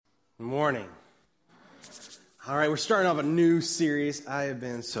Morning. All right, we're starting off a new series. I have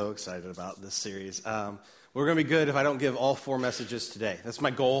been so excited about this series. We're going to be good if I don't give all 4 messages today. That's my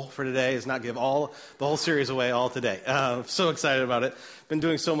goal for today, is not give the whole series away all today. So excited about it. Been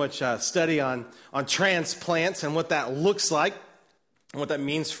doing so much study on transplants and what that looks like and what that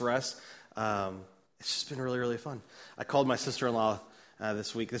means for us. It's just been really, really fun. I called my sister-in-law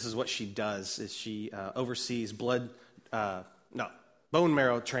this week. This is what she does, is she oversees bone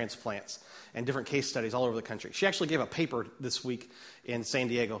marrow transplants and different case studies all over the country. She actually gave a paper this week in San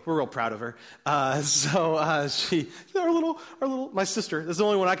Diego. We're real proud of her. My sister is the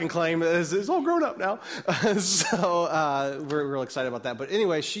only one I can claim is all grown up now. We're real excited about that. But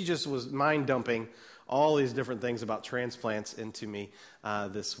anyway, she just was mind dumping all these different things about transplants into me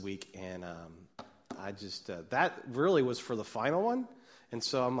this week. And that really was for the final one. And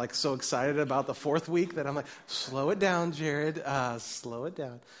so I'm like so excited about the 4th week that I'm like, slow it down, Jared, slow it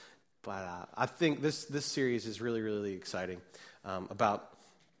down. But I think this series is really, really exciting about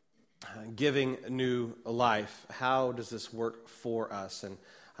giving new life. How does this work for us? And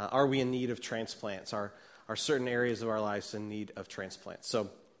are we in need of transplants? Are certain areas of our lives in need of transplants? So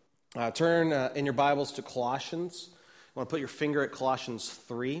turn in your Bibles to Colossians. I want to put your finger at Colossians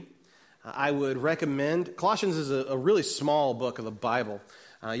 3. I would recommend, Colossians is a really small book of the Bible.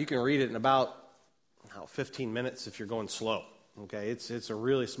 You can read it in about 15 minutes if you're going slow. Okay, it's a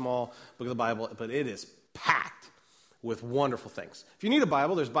really small book of the Bible, but it is packed with wonderful things. If you need a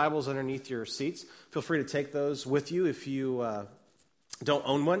Bible, there's Bibles underneath your seats. Feel free to take those with you if you don't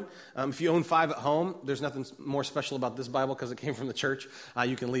own one. If you own 5 at home, there's nothing more special about this Bible because it came from the church.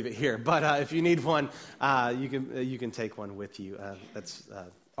 You can leave it here. But if you need one, you can take one with you. That's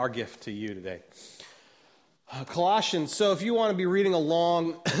our gift to you today. Colossians. So if you want to be reading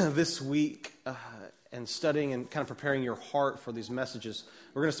along this week and studying and kind of preparing your heart for these messages,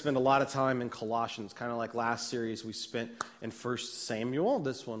 we're going to spend a lot of time in Colossians, kind of like last series we spent in 1 Samuel.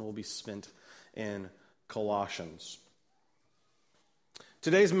 This one will be spent in Colossians.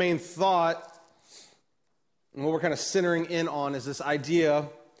 Today's main thought, and what we're kind of centering in on, is this idea.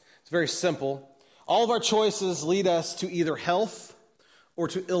 It's very simple. All of our choices lead us to either health or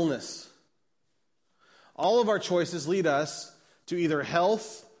to illness. All of our choices lead us to either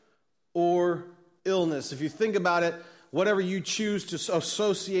health or illness. If you think about it, whatever you choose to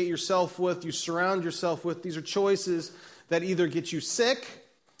associate yourself with, you surround yourself with, these are choices that either get you sick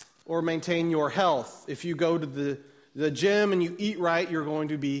or maintain your health. If you go to the gym and you eat right, you're going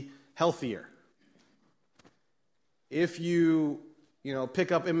to be healthier. If you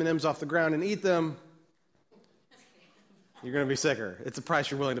pick up M&Ms off the ground and eat them, you're going to be sicker. It's a price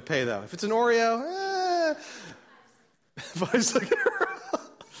you're willing to pay, though. If it's an Oreo,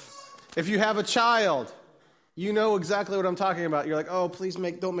 If you have a child, you know exactly what I'm talking about. You're like, oh, please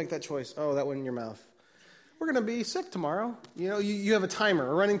don't make that choice. Oh, that went in your mouth. We're going to be sick tomorrow. You have a timer,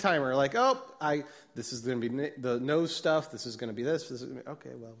 a running timer. Like, this is going to be the nose stuff. This is going to be this. Okay,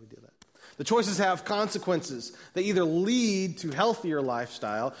 well, we do that. The choices have consequences. They either lead to healthier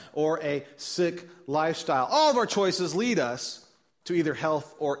lifestyle or a sick lifestyle. All of our choices lead us to either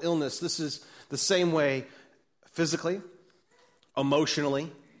health or illness. This is the same way physically,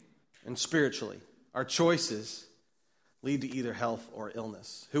 emotionally, and spiritually. Our choices lead to either health or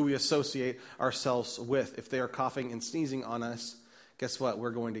illness. Who we associate ourselves with. If they are coughing and sneezing on us, guess what?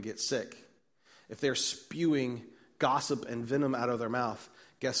 We're going to get sick. If they're spewing gossip and venom out of their mouth,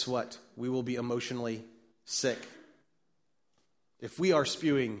 guess what? We will be emotionally sick. If we are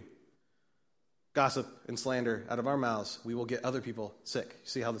spewing gossip and slander out of our mouths, we will get other people sick.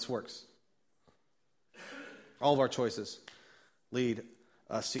 See how this works? All of our choices lead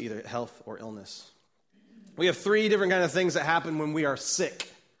us to either health or illness. We have 3 different kind of things that happen when we are sick,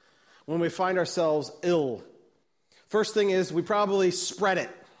 when we find ourselves ill. First thing is we probably spread it.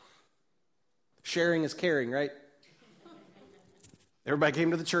 Sharing is caring, right? Everybody came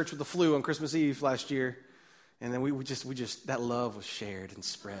to the church with the flu on Christmas Eve last year, and then we just that love was shared and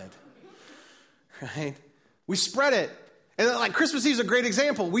spread, right? We spread it, and like Christmas Eve is a great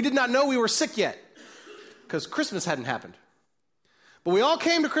example. We did not know we were sick yet because Christmas hadn't happened, but we all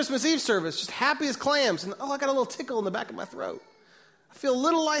came to Christmas Eve service just happy as clams, and I got a little tickle in the back of my throat. I feel a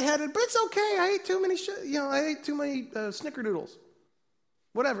little lightheaded, but it's okay. I ate too many, snickerdoodles.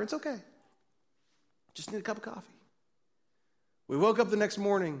 Whatever, it's okay. Just need a cup of coffee. We woke up the next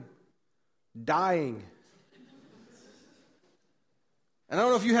morning dying. And I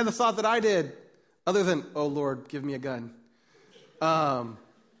don't know if you had the thought that I did, other than, oh, Lord, give me a gun,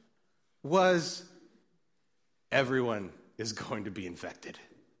 was everyone is going to be infected.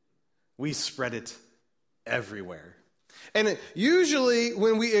 We spread it everywhere. And usually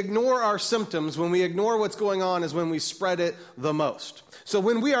when we ignore our symptoms, when we ignore what's going on, is when we spread it the most. So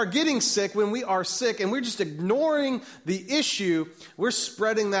when we are getting sick, when we are sick, and we're just ignoring the issue, we're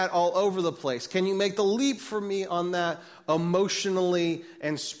spreading that all over the place. Can you make the leap for me on that emotionally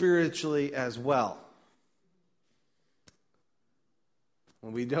and spiritually as well?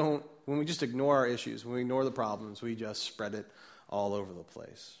 When we just ignore our issues, when we ignore the problems, we just spread it all over the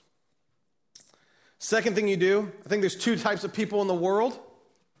place. Second thing you do, I think there's two types of people in the world.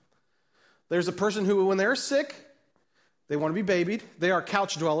 There's a person who, when they're sick, they want to be babied. They are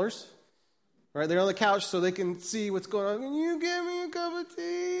couch dwellers, right? They're on the couch so they can see what's going on. Can you give me a cup of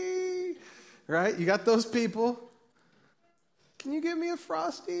tea? Right? You got those people. Can you give me a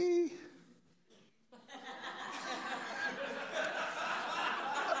Frosty?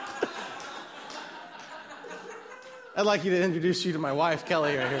 I'd like you to introduce you to my wife,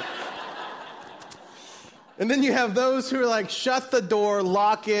 Kelly, right here. And then you have those who are like, shut the door,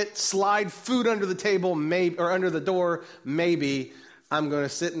 lock it, slide food under the table, maybe, or under the door, maybe. I'm going to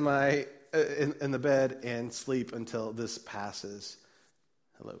sit in my in the bed and sleep until this passes.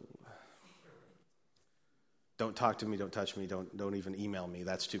 Hello. Don't talk to me, don't touch me, don't even email me.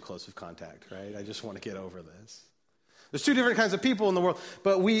 That's too close of contact, right? I just want to get over this. There's two different kinds of people in the world,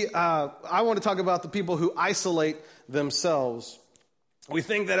 but I want to talk about the people who isolate themselves. We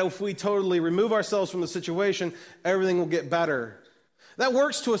think that if we totally remove ourselves from the situation, everything will get better. That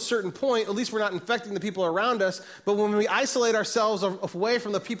works to a certain point. At least we're not infecting the people around us. But when we isolate ourselves away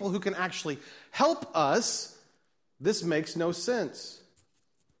from the people who can actually help us, this makes no sense.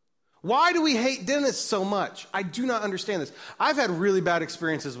 Why do we hate dentists so much? I do not understand this. I've had really bad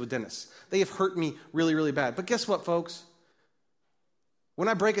experiences with dentists. They have hurt me really, really bad. But guess what, folks? When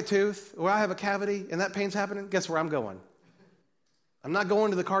I break a tooth or I have a cavity and that pain's happening, guess where I'm going? I'm not going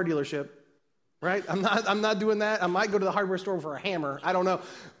to the car dealership, right? I'm not doing that. I might go to the hardware store for a hammer. I don't know.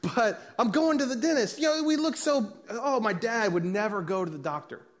 But I'm going to the dentist. You know, we look so, my dad would never go to the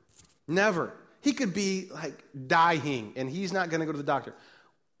doctor. Never. He could be like dying and he's not going to go to the doctor.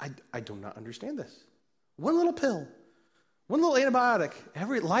 I do not understand this. One little pill, one little antibiotic,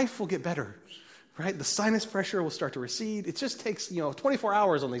 life will get better, right? The sinus pressure will start to recede. It just takes, 24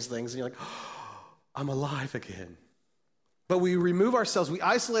 hours on these things and you're like, I'm alive again. But we remove ourselves, we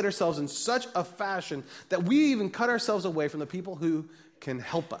isolate ourselves in such a fashion that we even cut ourselves away from the people who can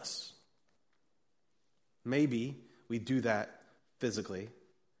help us. Maybe we do that physically.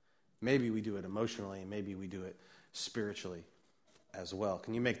 Maybe we do it emotionally. And maybe we do it spiritually as well.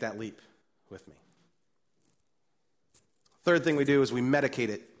 Can you make that leap with me? Third thing we do is we medicate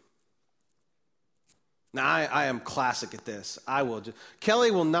it. Now, I am classic at this.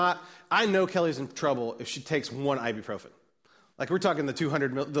 Kelly will not, I know Kelly's in trouble if she takes one ibuprofen. Like we're talking the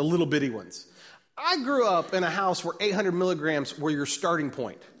 200, the little bitty ones. I grew up in a house where 800 milligrams were your starting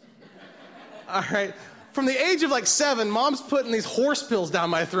point. All right? From the age of 7, Mom's putting these horse pills down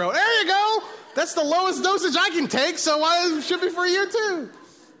my throat. There you go. That's the lowest dosage I can take, so it should be for you too.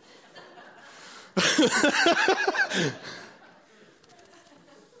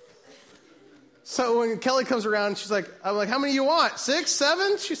 So when Kelly comes around, I'm like, how many you want? 6,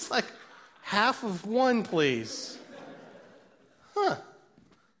 7? She's like, half of one, please. Huh.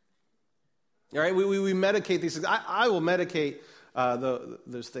 All right, we medicate these things. I will medicate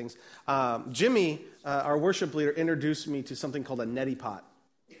those things. Jimmy, our worship leader, introduced me to something called a neti pot.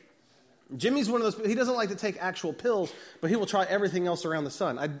 Jimmy's one of those, he doesn't like to take actual pills, but he will try everything else around the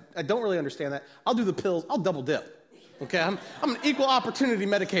sun. I don't really understand that. I'll do the pills. I'll double dip. Okay, I'm an equal opportunity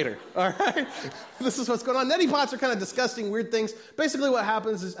medicator, all right? This is what's going on. Neti pots are kind of disgusting, weird things. Basically what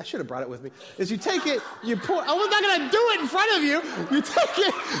happens is, I should have brought it with me, is you take it, you pour, I was not going to do it in front of you. You take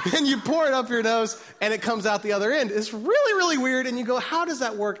it and you pour it up your nose and it comes out the other end. It's really, really weird and you go, how does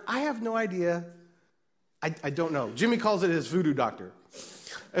that work? I have no idea. I don't know. Jimmy calls it his voodoo doctor.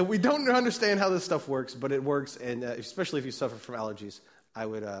 And we don't understand how this stuff works, but it works, and especially if you suffer from allergies, I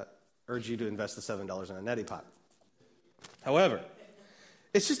would urge you to invest the $7 in a neti pot. However,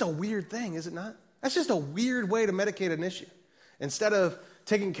 it's just a weird thing, is it not? That's just a weird way to medicate an issue. Instead of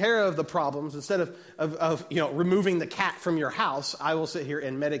taking care of the problems, instead of removing the cat from your house, I will sit here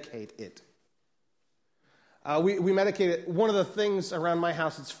and medicate it. We medicate it. One of the things around my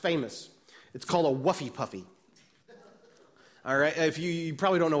house that's famous, it's called a Wuffy Puffy. All right, if you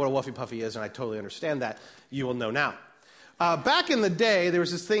probably don't know what a Wuffy Puffy is, and I totally understand that, you will know now. Back in the day, there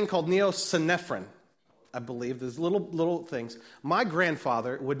was this thing called neosynephrine, I believe. There's little things. My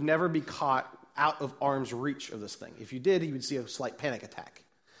grandfather would never be caught out of arm's reach of this thing. If you did, he would see a slight panic attack.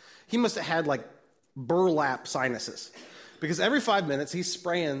 He must have had burlap sinuses, Because every 5 minutes, he's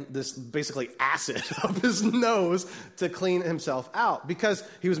spraying this basically acid up his nose to clean himself out because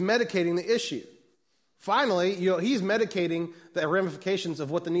he was medicating the issue. Finally, he's medicating the ramifications of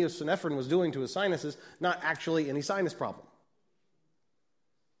what the neosynephrine was doing to his sinuses, not actually any sinus problem.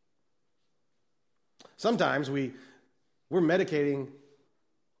 Sometimes we're medicating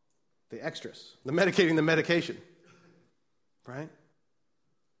the extras, medicating the medication, right?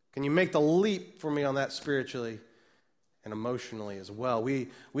 Can you make the leap for me on that spiritually and emotionally as well? We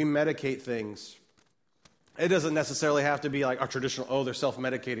medicate things. It doesn't necessarily have to be like our traditional, they're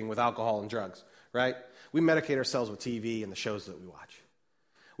self-medicating with alcohol and drugs, right? We medicate ourselves with TV and the shows that we watch.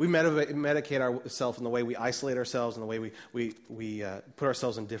 We medicate ourselves in the way we isolate ourselves and the way we put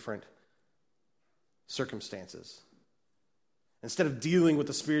ourselves in different circumstances. Instead of dealing with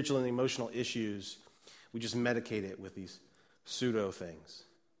the spiritual and the emotional issues, we just medicate it with these pseudo things.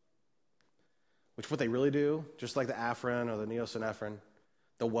 Which what they really do, just like the Afrin or the neosynephrine,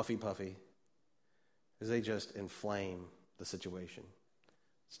 the Wuffy Puffy, is they just inflame the situation.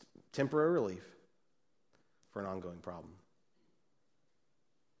 It's temporary relief for an ongoing problem.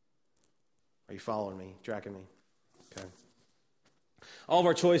 Are you following me, tracking me? Okay. All of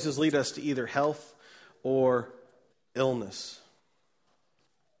our choices lead us to either health or illness.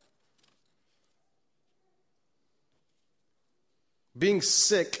 Being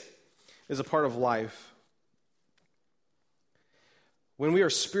sick is a part of life. When we are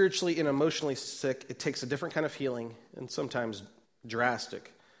spiritually and emotionally sick, it takes a different kind of healing and sometimes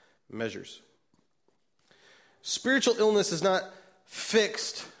drastic measures. Spiritual illness is not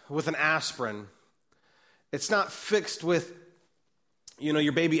fixed with an aspirin. It's not fixed with,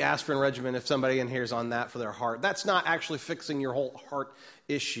 your baby aspirin regimen if somebody in here is on that for their heart. That's not actually fixing your whole heart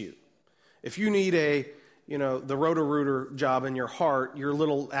issue. If you need the Roto-Rooter job in your heart, your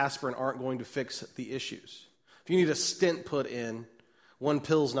little aspirin aren't going to fix the issues. If you need a stent put in, one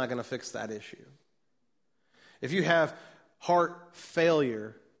pill's not going to fix that issue. If you have heart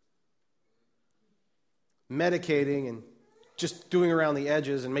failure, medicating and just doing around the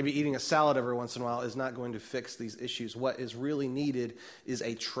edges and maybe eating a salad every once in a while is not going to fix these issues. What is really needed is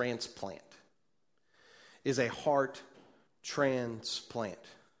a transplant, is a heart transplant.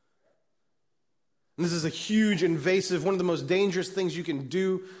 And this is a huge, invasive, one of the most dangerous things you can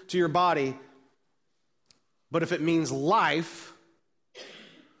do to your body. But if it means life,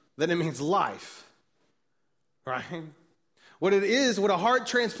 then it means life, right? What a heart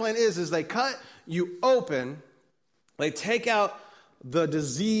transplant is they cut you open, they take out the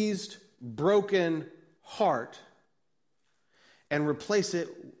diseased, broken heart and replace it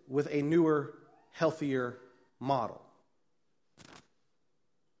with a newer, healthier model.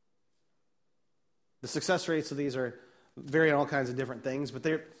 The success rates of these vary on all kinds of different things, but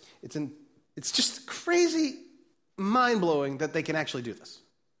it's just crazy, mind-blowing that they can actually do this.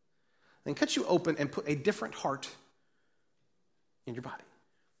 They can cut you open and put a different heart in your body.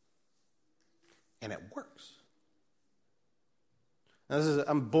 And it works. Now,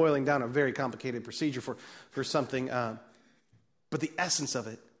 I'm boiling down a very complicated procedure for something, but the essence of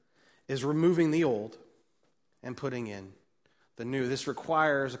it is removing the old and putting in the new. This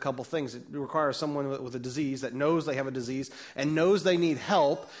requires a couple things. It requires someone with a disease that knows they have a disease and knows they need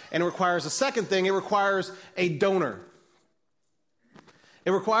help. And it requires a second thing. It requires a donor.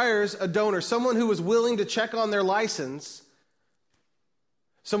 It requires a donor, someone who is willing to check on their license,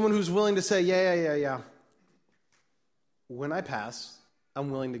 someone who's willing to say, yeah. When I pass, I'm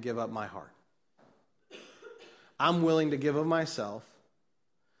willing to give up my heart. I'm willing to give of myself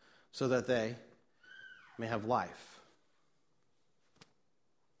so that they may have life.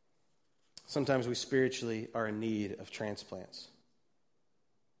 Sometimes we spiritually are in need of transplants.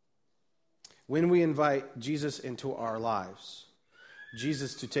 When we invite Jesus into our lives,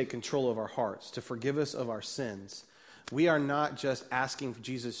 Jesus to take control of our hearts, to forgive us of our sins, we are not just asking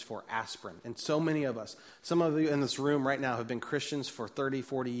Jesus for aspirin. And so many of us, some of you in this room right now have been Christians for 30,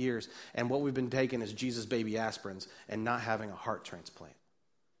 40 years, and what we've been taking is Jesus baby aspirins and not having a heart transplant.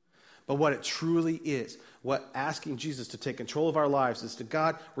 But what it truly is, what asking Jesus to take control of our lives is to,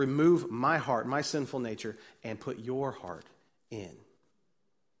 God, remove my heart, my sinful nature, and put your heart in.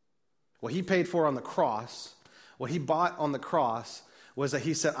 What he paid for on the cross, what he bought on the cross, was that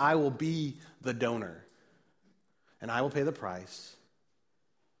he said, I will be the donor, and I will pay the price,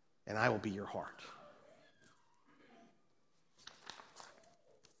 and I will be your heart.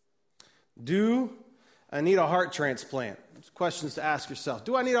 Do I need a heart transplant? Questions to ask yourself.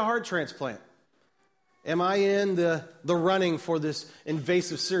 Do I need a heart transplant? Am I in the running for this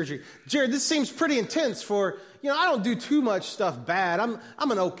invasive surgery? Jared, this seems pretty intense for, I don't do too much stuff bad.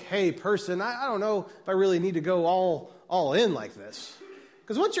 I'm an okay person. I don't know if I really need to go all all in like this.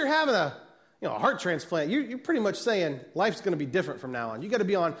 Because once you're having a heart transplant, you're pretty much saying life's going to be different from now on. You got to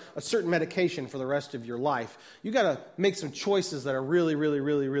be on a certain medication for the rest of your life. You got to make some choices that are really, really,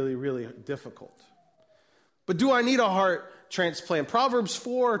 really, really, really difficult. But do I need a heart transplant? Proverbs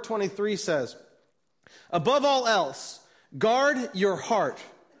 4:23 says, above all else, guard your heart,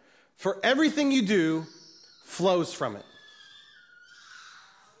 for everything you do flows from it.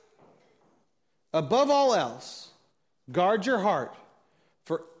 Above all else, guard your heart,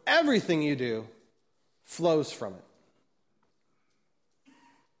 for everything you do flows from it.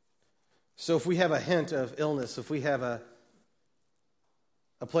 So if we have a hint of illness, if we have a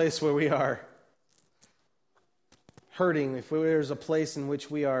place where we are hurting, if there's a place in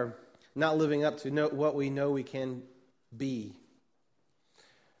which we are not living up to what we know we can be,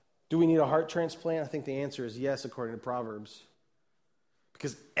 do we need a heart transplant? I think the answer is yes, according to Proverbs.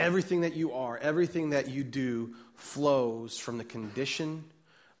 Because everything that you are, everything that you do flows from the condition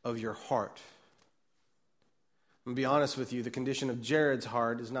of your heart. I'm going to be honest with you, the condition of Jared's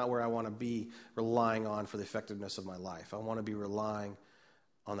heart is not where I want to be relying on for the effectiveness of my life. I want to be relying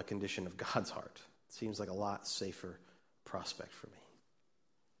on the condition of God's heart. It seems like a lot safer prospect for me.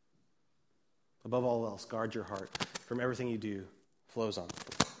 Above all else, guard your heart. From everything you do, flows on.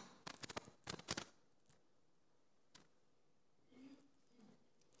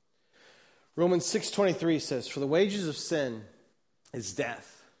 Romans 6:23 says, for the wages of sin is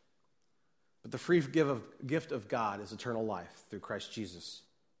death, but the free gift of God is eternal life through Christ Jesus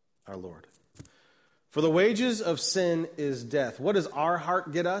our Lord. For the wages of sin is death. What does our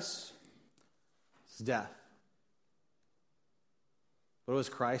heart get us? It's death. What does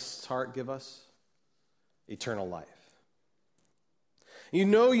Christ's heart give us? Eternal life. You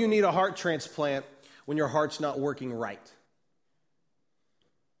know you need a heart transplant when your heart's not working right.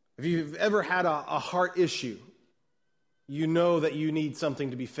 If you've ever had a heart issue, you know that you need something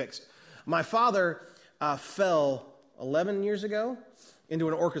to be fixed. My father fell 11 years ago into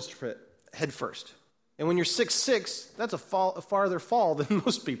an orchestra pit head first. And when you're 6'6", that's a farther fall than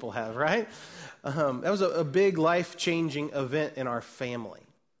most people have, right? That was a big life-changing event in our family.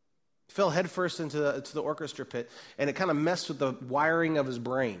 He fell head first into the orchestra pit, and it kind of messed with the wiring of his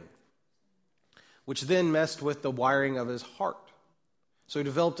brain, which then messed with the wiring of his heart. So he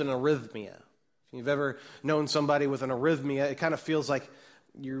developed an arrhythmia. If you've ever known somebody with an arrhythmia, it kind of feels like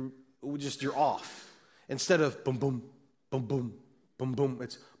you're off. Instead of boom, boom, boom, boom, boom, boom,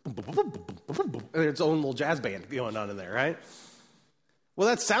 it's boom, boom, boom, boom, boom, boom, boom. And there's its own little jazz band going on in there, right? Well,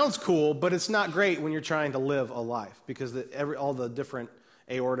 that sounds cool, but it's not great when you're trying to live a life because all the different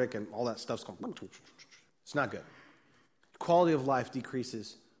aortic and all that stuff's going. It's not good. Quality of life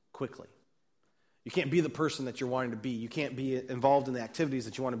decreases quickly. You can't be the person that you're wanting to be. You can't be involved in the activities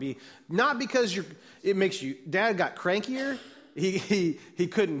that you want to be. Not because it makes you. Dad got crankier. He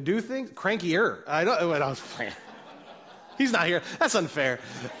couldn't do things. Crankier. I don't. What I was playing. He's not here. That's unfair.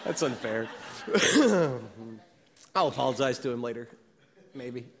 That's unfair. I'll apologize to him later,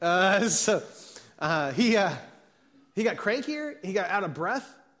 maybe. He got crankier. He got out of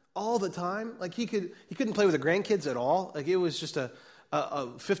breath all the time. Like he couldn't play with the grandkids at all. Like it was just a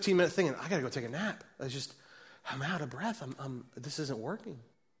 15-minute thing, and I got to go take a nap. I'm out of breath. This isn't working.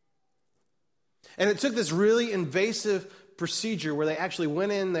 And it took this really invasive procedure where they actually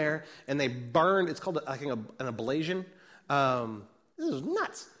went in there and they burned. It's called, I think, an ablation. This is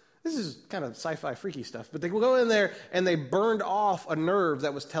nuts. This is kind of sci-fi freaky stuff. But they will go in there and they burned off a nerve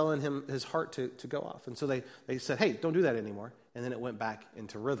that was telling him his heart to go off. And so they said, hey, don't do that anymore. And then it went back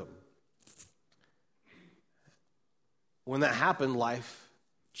into rhythm. When that happened, life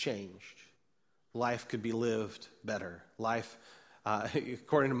changed. Life could be lived better. Life,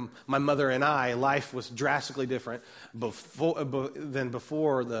 according to my mother and I, life was drastically different than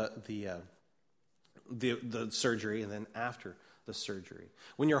before the surgery and then after the surgery.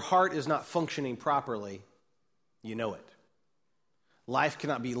 When your heart is not functioning properly, you know it. Life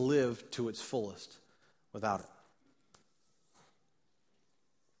cannot be lived to its fullest without it.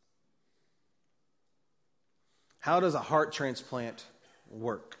 How does a heart transplant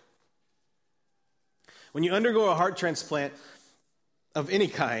work? When you undergo a heart transplant of any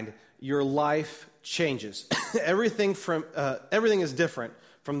kind, your life changes. Everything is different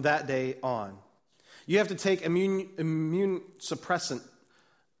from that day on. You have to take immune suppressant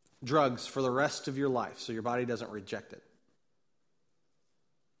drugs for the rest of your life so your body doesn't reject it.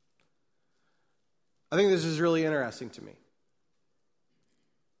 I think this is really interesting to me.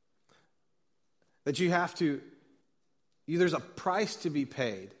 That you have to, there's a price to be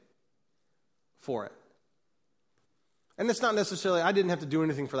paid for it. And it's not necessarily, I didn't have to do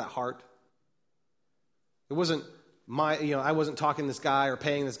anything for that heart. It wasn't I wasn't talking to this guy or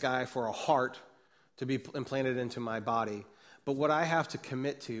paying this guy for a heart to be implanted into my body. But what I have to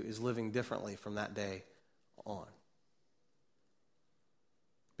commit to is living differently from that day on.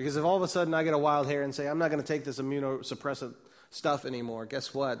 Because if all of a sudden I get a wild hair and say, I'm not going to take this immunosuppressant stuff anymore,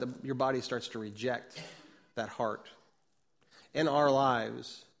 guess what? Your body starts to reject that heart. In our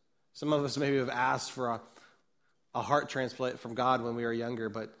lives, some of us maybe have asked for a heart transplant from God when we were younger,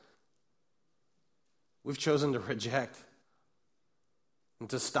 but we've chosen to reject and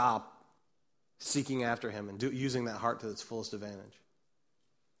to stop seeking after him and using that heart to its fullest advantage.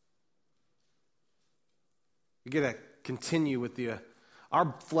 We got to continue with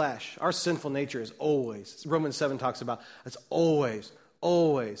our flesh, our sinful nature is always, Romans 7 talks about, it's always,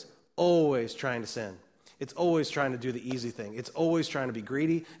 always, always trying to sin. It's always trying to do the easy thing. It's always trying to be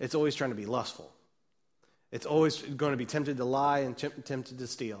greedy. It's always trying to be lustful. It's always going to be tempted to lie and tempted to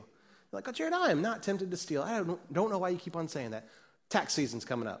steal. You're like, oh, Jared, I am not tempted to steal. I don't know why you keep on saying that. Tax season's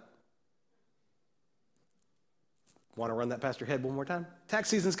coming up. Want to run that past your head one more time? Tax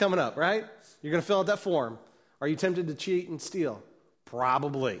season's coming up, right? You're going to fill out that form. Are you tempted to cheat and steal?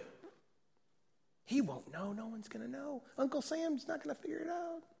 Probably. He won't know. No one's going to know. Uncle Sam's not going to figure it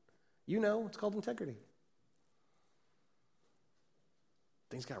out. You know, it's called integrity.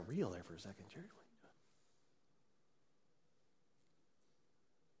 Things got real there for a second, Jared. What are you doing?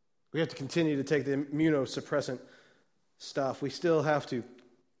 We have to continue to take the immunosuppressant stuff. We still have to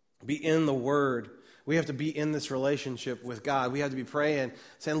be in the Word. We have to be in this relationship with God. We have to be praying,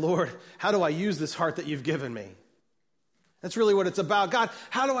 saying, Lord, how do I use this heart that you've given me? That's really what it's about. God,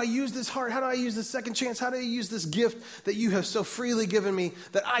 how do I use this heart? How do I use this second chance? How do I use this gift that you have so freely given me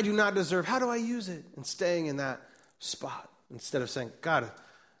that I do not deserve? How do I use it? And staying in that spot instead of saying, God,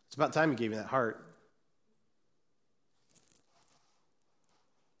 it's about time you gave me that heart.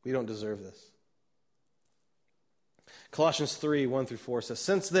 We don't deserve this. Colossians 3, 1-4 says,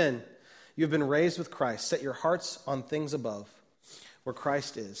 since then, you have been raised with Christ. Set your hearts on things above, where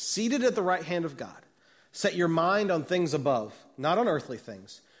Christ is, seated at the right hand of God. Set your mind on things above, not on earthly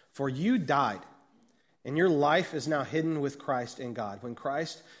things. For you died, and your life is now hidden with Christ in God. When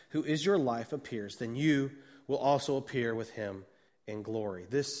Christ, who is your life, appears, then you will also appear with him in glory.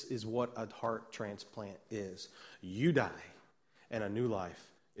 This is what a heart transplant is. You die, and a new life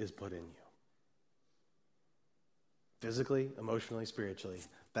is put in you. Physically, emotionally, spiritually,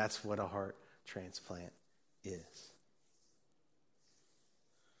 that's what a heart transplant is.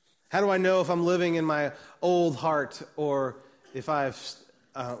 How do I know if I'm living in my old heart or if I'm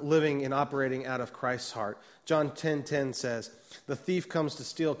living and operating out of Christ's heart? John 10:10 says, the thief comes to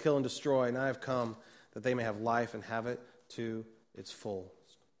steal, kill, and destroy, and I have come that they may have life and have it to its full.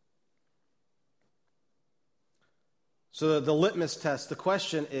 So the litmus test, the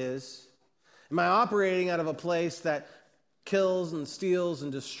question is, am I operating out of a place that kills and steals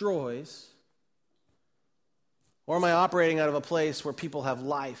and destroys? Or am I operating out of a place where people have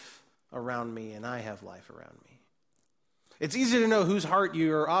life around me and I have life around me? It's easy to know whose heart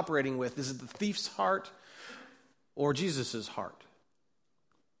you're operating with. Is it the thief's heart or Jesus' heart?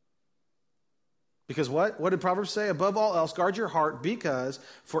 Because what did Proverbs say? Above all else, guard your heart, because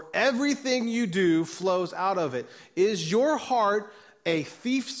for everything you do flows out of it. Is your heart a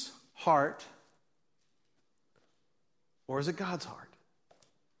thief's heart, or is it God's heart?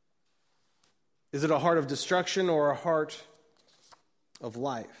 Is it a heart of destruction or a heart of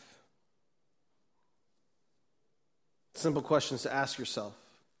life? Simple questions to ask yourself.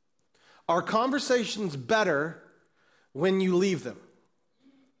 Are conversations better when you leave them?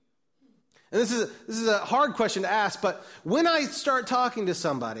 And this is a hard question to ask, but when I start talking to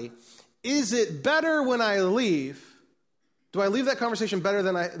somebody, is it better when I leave? Do I leave that conversation better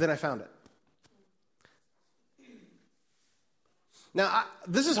than I found it? Now,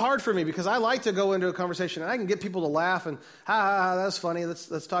 this is hard for me because I like to go into a conversation and I can get people to laugh and, that's funny,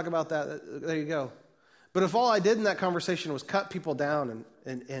 let's talk about that. There you go. But if all I did in that conversation was cut people down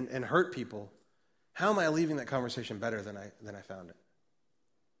and hurt people, how am I leaving that conversation better than I found it?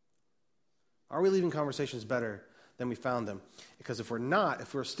 Are we leaving conversations better than we found them? Because if we're not,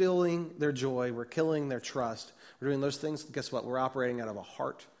 if we're stealing their joy, we're killing their trust, we're doing those things, guess what? We're operating out of a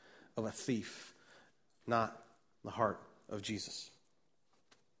heart of a thief, not the heart of Jesus.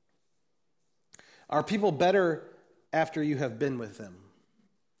 Are people better after you have been with them?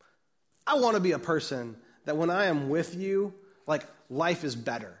 I want to be a person that when I am with you, like, life is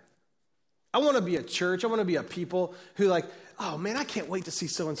better. I want to be a church. I want to be a people who like, oh man, I can't wait to see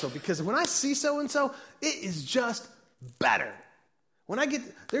so-and-so because when I see so-and-so, it is just better.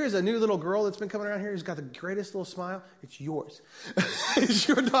 There is a new little girl that's been coming around here who's got the greatest little smile. It's yours. It's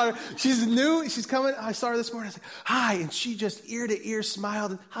your daughter. She's new. She's coming. I saw her this morning. I was like, hi. And she just ear to ear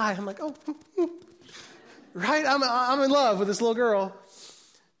smiled. Hi. I'm like, oh, right? I'm in love with this little girl.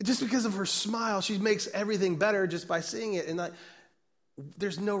 Just because of her smile, she makes everything better just by seeing it. And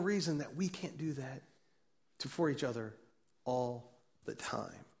there's no reason that we can't do that for each other all the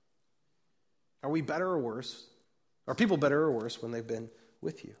time. Are we better or worse? Are people better or worse when they've been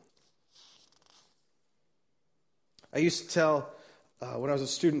with you? I used to tell, when I was a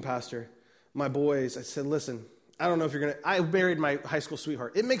student pastor, my boys, I said, listen, I don't know if you're going to, I married my high school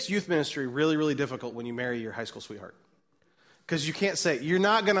sweetheart. It makes youth ministry really, really difficult when you marry your high school sweetheart. Because you can't say, you're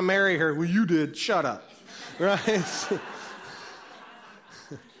not going to marry her. Well, you did. Shut up. Right?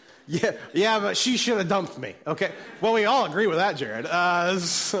 Yeah, but she should have dumped me. Okay. Well, we all agree with that, Jared.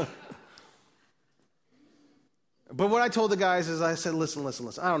 But what I told the guys is I said, listen.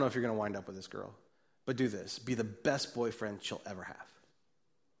 I don't know if you're going to wind up with this girl, but do this. Be the best boyfriend she'll ever have.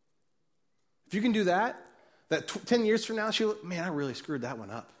 If you can do that 10 years from now, man, I really screwed that one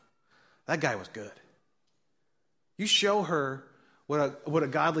up. That guy was good. You show her what a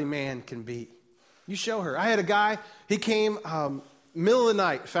godly man can be. You show her. I had a guy, he came middle of the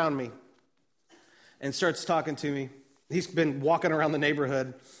night, found me, and starts talking to me. He's been walking around the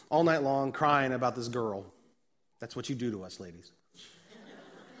neighborhood all night long crying about this girl. That's what you do to us, ladies.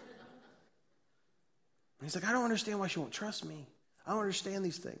 And he's like, I don't understand why she won't trust me. I don't understand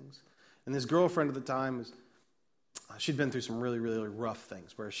these things. And his girlfriend at the time, she'd been through some really, really rough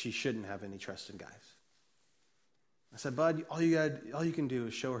things where she shouldn't have any trust in guys. I said, bud, all you can do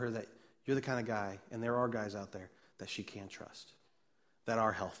is show her that you're the kind of guy, and there are guys out there that she can trust, that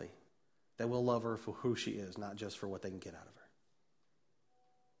are healthy, that will love her for who she is, not just for what they can get out of her.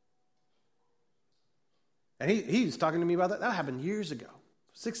 And he was talking to me about that. That happened years ago.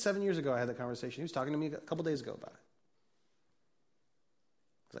 6-7 years ago, I had that conversation. He was talking to me a couple days ago about it.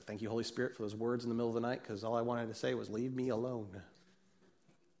 I was like, thank you, Holy Spirit, for those words in the middle of the night, because all I wanted to say was, leave me alone.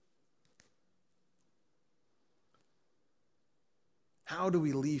 How do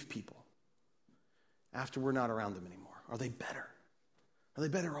we leave people after we're not around them anymore? Are they better? Are they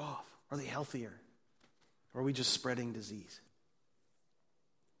better off? Are they healthier? Or are we just spreading disease?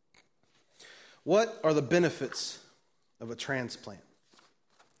 What are the benefits of a transplant?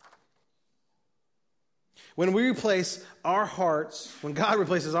 When God replaces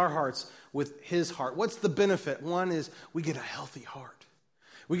our hearts with his heart, what's the benefit? One is we get a healthy heart.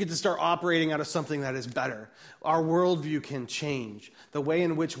 We get to start operating out of something that is better. Our worldview can change. The way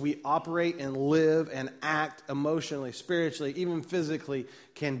in which we operate and live and act emotionally, spiritually, even physically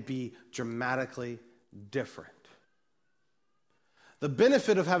can be dramatically different. The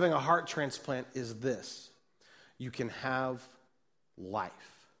benefit of having a heart transplant is this: you can have life.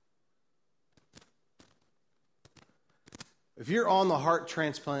 If you're on the heart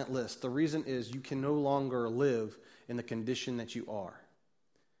transplant list, the reason is you can no longer live in the condition that you are.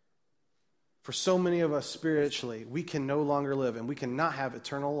 For so many of us spiritually, we can no longer live, and we cannot have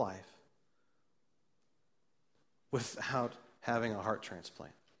eternal life without having a heart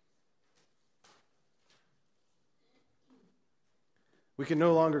transplant. We can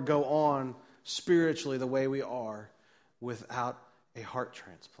no longer go on spiritually the way we are without a heart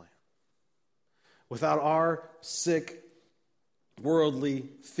transplant. Without our sick, worldly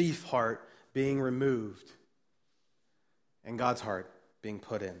thief heart being removed and God's heart being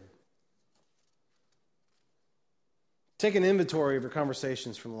put in. Take an inventory of your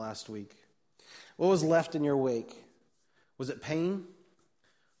conversations from last week. What was left in your wake? Was it pain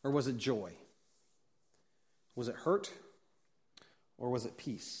or was it joy? Was it hurt or was it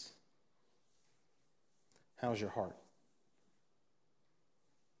peace? How's your heart?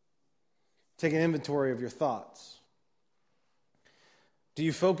 Take an inventory of your thoughts. Do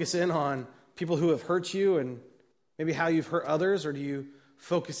you focus in on people who have hurt you and maybe how you've hurt others, or do you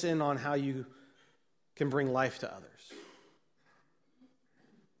focus in on how you can bring life to others?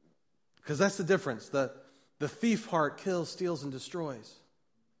 Because that's the difference. The thief heart kills, steals, and destroys.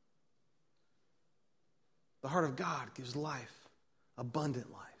 The heart of God gives life, abundant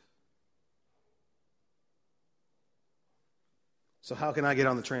life. So how can I get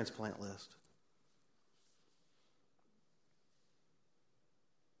on the transplant list?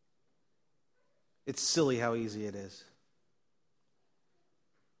 It's silly how easy it is.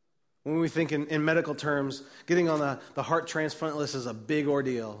 When we think in medical terms, getting on the heart transplant list is a big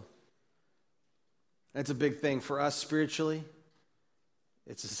ordeal. It's a big thing. For us spiritually,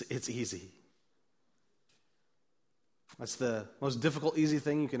 it's easy. That's the most difficult, easy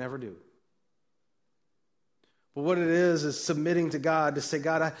thing you can ever do. But what it is submitting to God to say,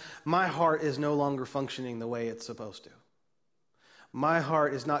 God, my heart is no longer functioning the way it's supposed to. My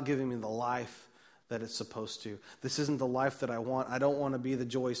heart is not giving me the life that it's supposed to. This isn't the life that I want. I don't want to be the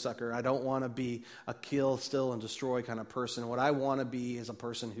joy sucker. I don't want to be a kill, steal, and destroy kind of person. What I want to be is a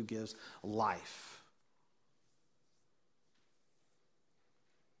person who gives life.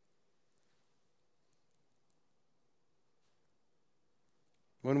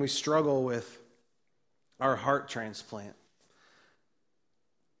 When we struggle with our heart transplant,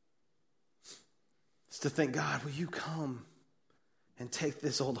 it's to think, God, will you come and take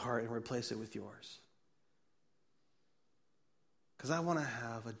this old heart and replace it with yours? Because I want to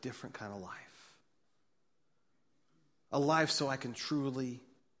have a different kind of life. A life so I can truly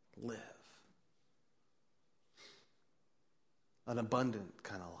live. An abundant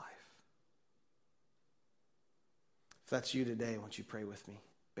kind of life. If that's you today, won't you pray with me?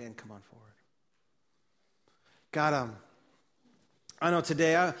 Band, come on forward. God, I know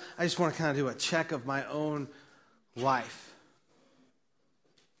today I just want to kind of do a check of my own life.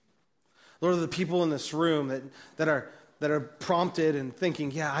 Lord, the people in this room that are prompted and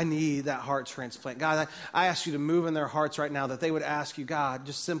thinking, yeah, I need that heart transplant. God, I ask you to move in their hearts right now, that they would ask you, God,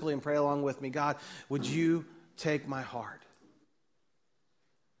 just simply and pray along with me, God, would you take my heart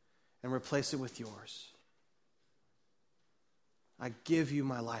and replace it with yours? I give you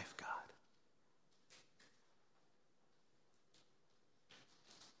my life, God.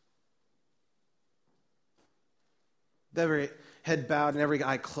 With every head bowed and every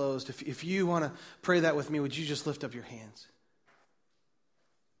eye closed, if you want to pray that with me, would you just lift up your hands?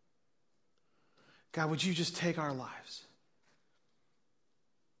 God, would you just take our lives?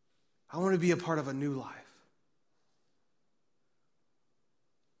 I want to be a part of a new life.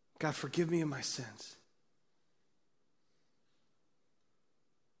 God, forgive me of my sins.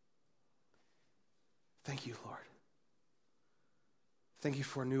 Thank you, Lord. Thank you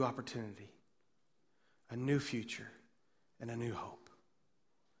for a new opportunity, a new future, and a new hope.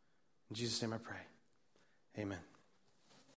 In Jesus' name I pray. Amen.